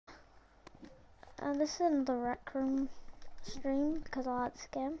this is the Rec Room stream because I like this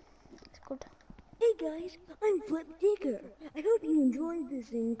game. It's good. Hey guys, I'm Flip Digger. I hope you enjoyed this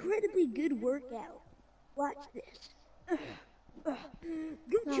incredibly good workout. Watch this.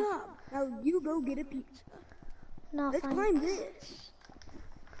 Good job. Now you go get a pizza. No Let's thanks. climb this.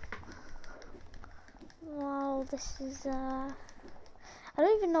 Wow, this is I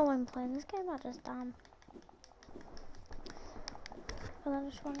don't even know why I'm playing this game. I just am. But I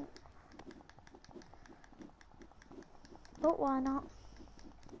just want. But why not?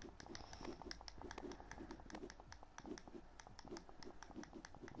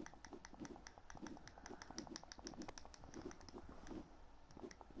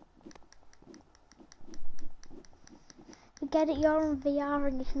 Get it, you're on VR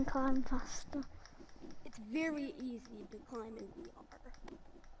and you can climb faster. It's very easy to climb in VR.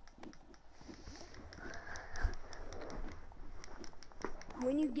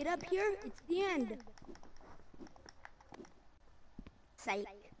 When you get up here, it's the end. Psych.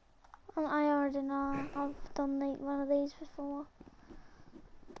 I already know. I've done one of these before.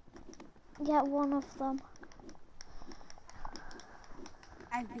 Yeah, one of them.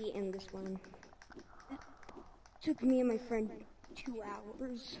 I've beaten this one. It took me and my friend 2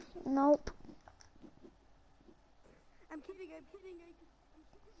 hours. Nope. I'm kidding.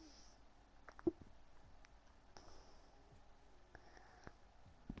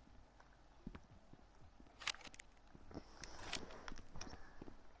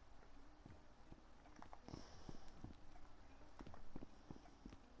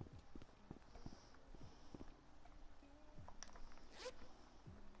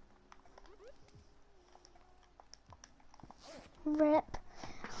 Rip.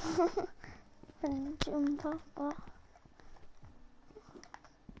 And jump up. But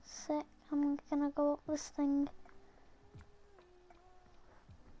sick. I'm gonna go up this thing.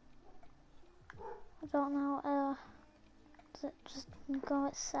 I don't know. Does it just go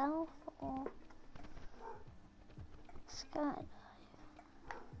itself or skydive?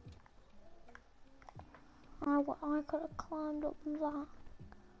 I could have climbed up that.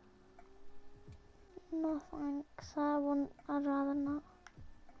 No thanks. I'd rather not.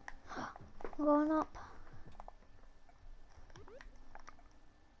 I'm going up.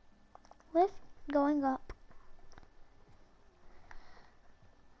 Lift, going up.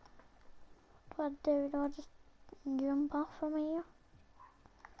 What do I just jump off from here?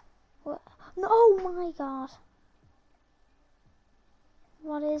 What? No, oh my god.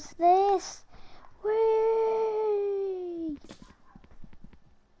 What is this? Whee!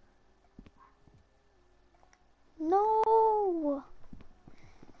 No!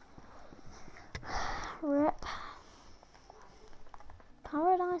 Rip.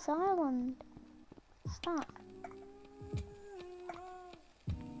 Paradise Island. Stop.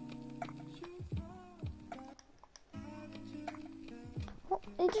 Oh,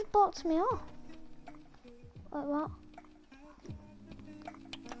 it just blocked me off. Wait, what?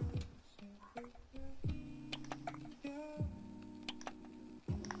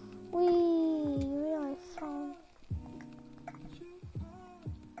 Wee, really fun.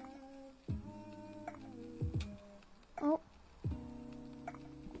 Oh.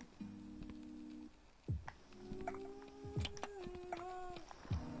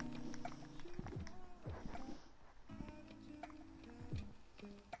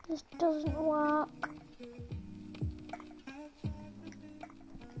 This doesn't work.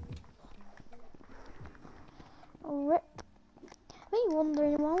 Rip. Me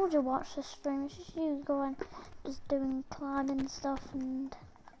wondering why would you watch this stream? It's just you going, just doing climbing stuff and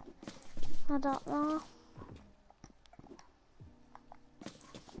I don't know.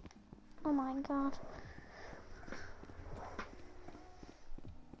 Oh my god.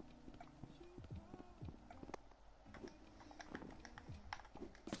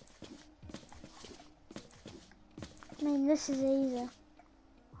 I mean, this is easy.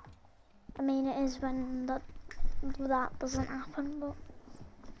 I mean, it is when that doesn't happen, but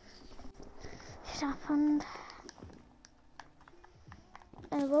it happened.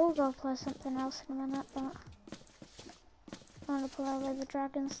 I will go play something else in a minute, but I'm gonna play with the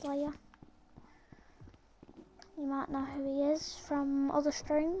Dragon Slayer. You might know who he is from other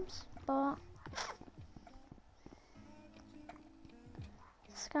streams, but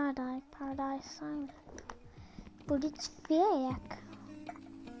Skydive Paradise Island. But it's fake.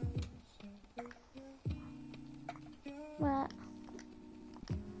 Where?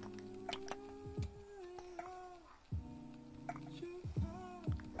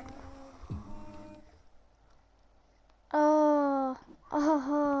 Oh,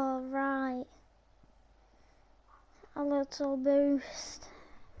 right. A little boost.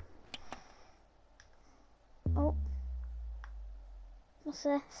 What's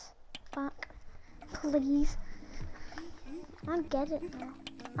this? Back. Please. I get it now.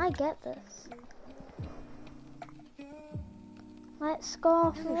 I get this. Let's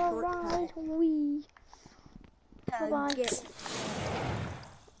go for a ride. Wee. Bye-bye.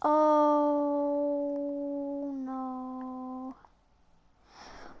 Oh no.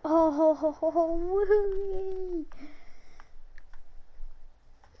 Oh ho ho ho ho. Wee.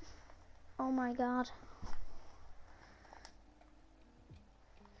 Oh my god.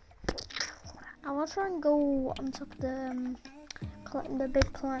 I want to try and go on top of the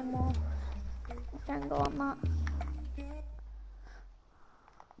big climb wall. I can't go on that.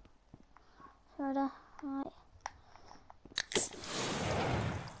 Right.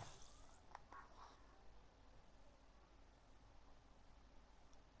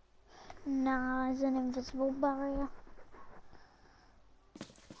 Nah, there's an invisible barrier.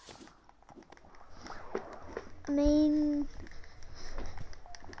 I mean,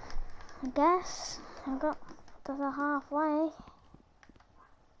 I guess I got to the halfway.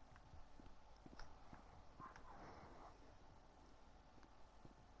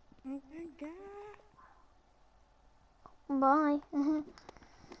 Bye.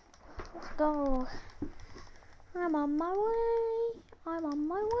 Let's go. I'm on my way. I'm on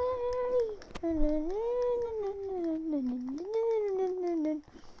my way.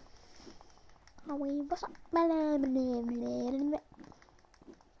 What's up?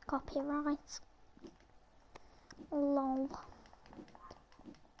 Copyright. Lol.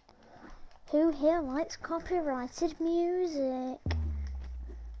 Who here likes copyrighted music?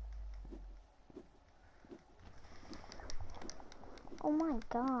 Oh my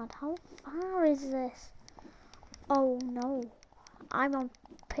god, how far is this? Oh no, I'm on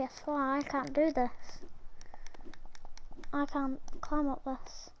PS4, I can't do this. I can't climb up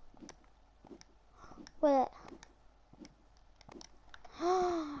this. Wait.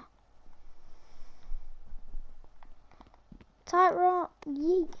 Tightrope,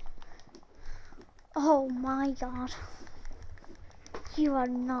 yeet. Oh my god. You are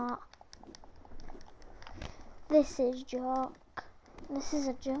not. This is joke. This is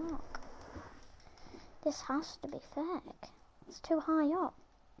a joke. This has to be fake. It's too high up.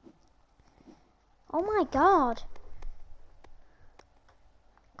 Oh my god.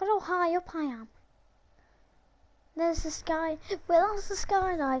 Look how high up I am. There's the sky. Well, that's the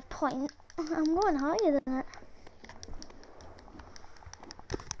skydive point. I'm going higher than it.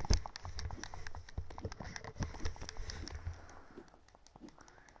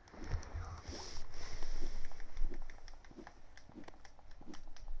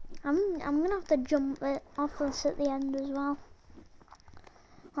 I'm gonna have to jump it off this at the end as well.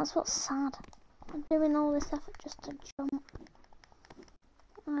 That's what's sad. I'm doing all this effort just to jump.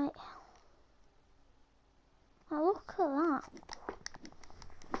 Right. Now look at that.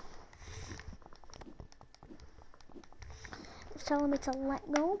 It's telling me to let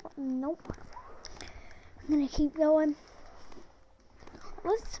go, but nope. I'm gonna keep going.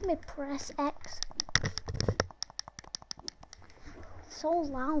 Let me press X. It's so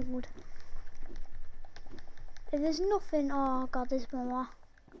loud. If there's nothing, oh god, there's more.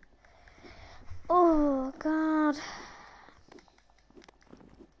 Oh god.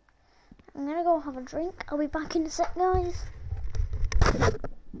 I'm gonna go have a drink. I'll be back in a sec, guys.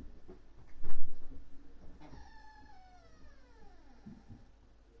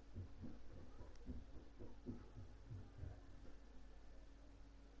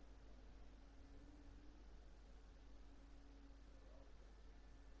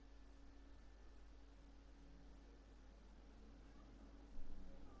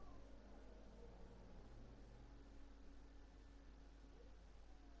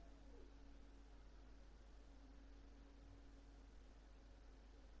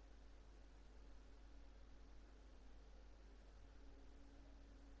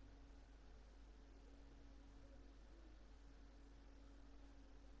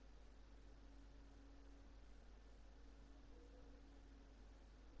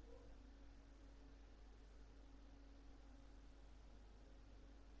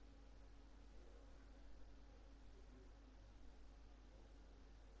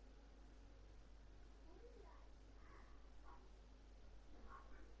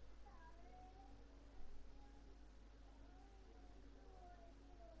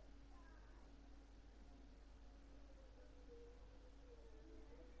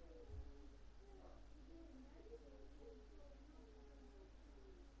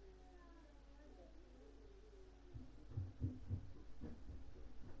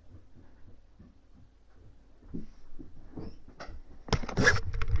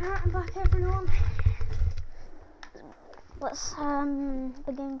 Alright, I'm back, everyone. Let's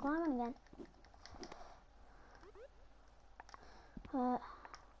begin climbing again.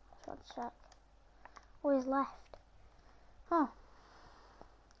 Let's check. Oh, he's left. Oh.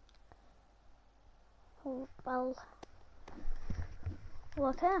 Oh, well.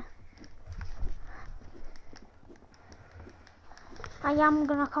 Okay. I am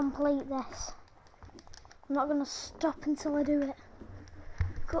gonna complete this. I'm not gonna stop until I do it.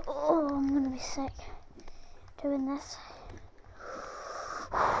 Oh, I'm gonna be sick doing this.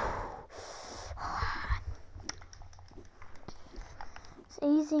 It's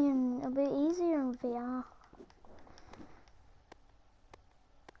easy and a bit easier in VR.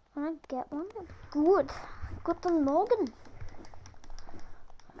 When I get one, good. Good than Morgan.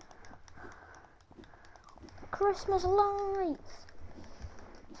 Christmas lights.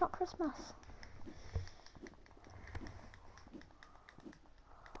 It's not Christmas.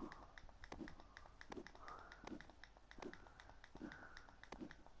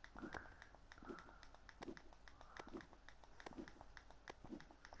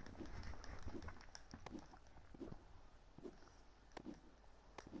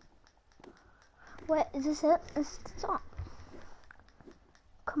 Wait, is this it? Is this the top?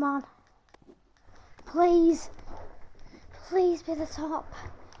 Come on. Please. Please be the top.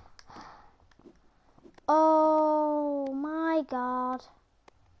 Oh my god.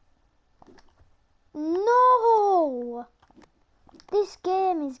 No! This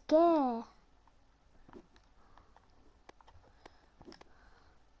game is gay.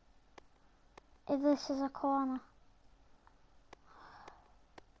 If this is a corner.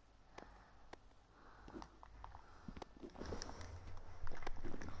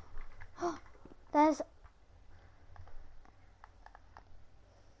 There's...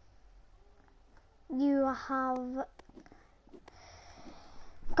 You have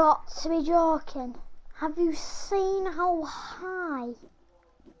got to be joking. Have you seen how high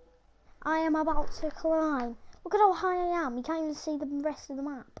I am about to climb? Look at how high I am. You can't even see the rest of the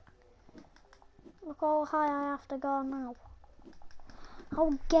map. Look how high I have to go now. How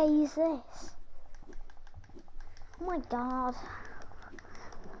gay is this? Oh my god.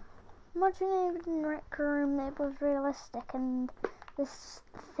 Imagine if in Rec Room it was realistic and this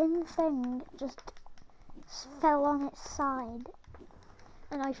thin thing just fell on its side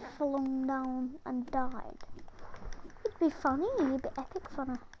and I flung down and died. It'd be funny, it'd be epic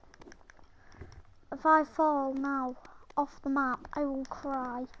funny. If I fall now off the map, I will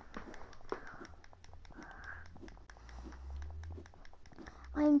cry.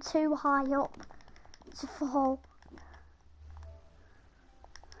 I am too high up to fall.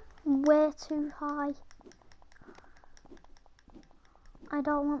 Way too high. I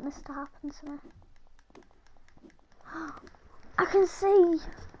don't want this to happen to me. I can see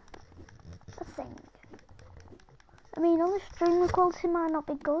the thing. I mean, on the stream the quality might not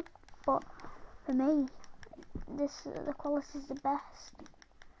be good, but for me, the quality is the best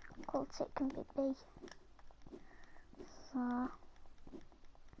quality it can be. So,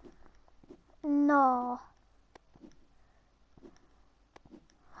 no.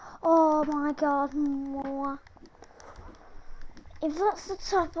 Oh my god, more. If that's the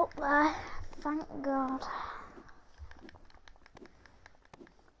top up there, thank god.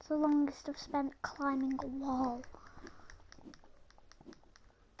 It's the longest I've spent climbing a wall.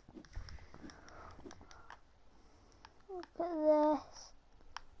 Look at this.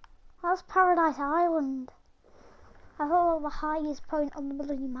 That's Paradise Island. I thought that was the highest point on the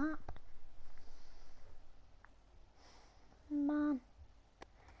bloody map. Man.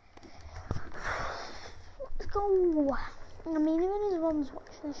 Let's go. I mean, even if anyone's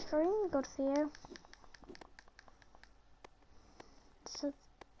watching the stream, good for you. So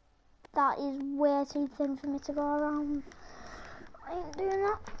that is way too thin for me to go around. I ain't doing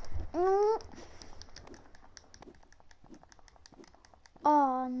that.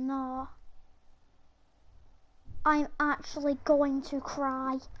 Oh no. I'm actually going to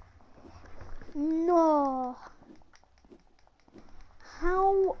cry. No.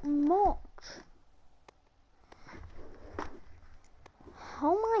 How much?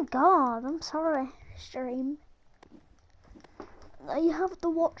 Oh my god, I'm sorry, stream. You have to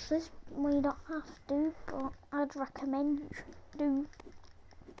watch this, well, you don't have to, but I'd recommend you do.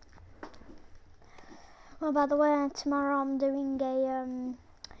 Well, by the way, tomorrow I'm doing a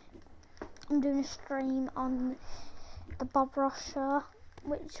stream on the Bob Ross show,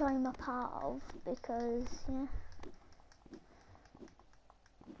 which I'm a part of, because, yeah.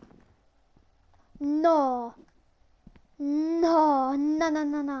 No. No, no, no,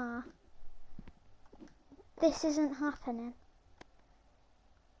 no, no. This isn't happening.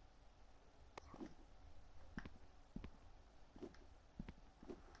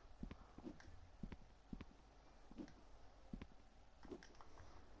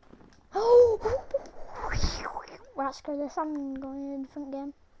 Right, screw this, I'm going in a different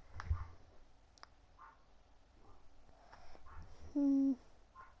game.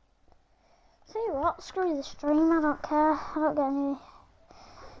 See what, screw the stream, I don't care. I don't get any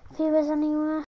viewers anywhere.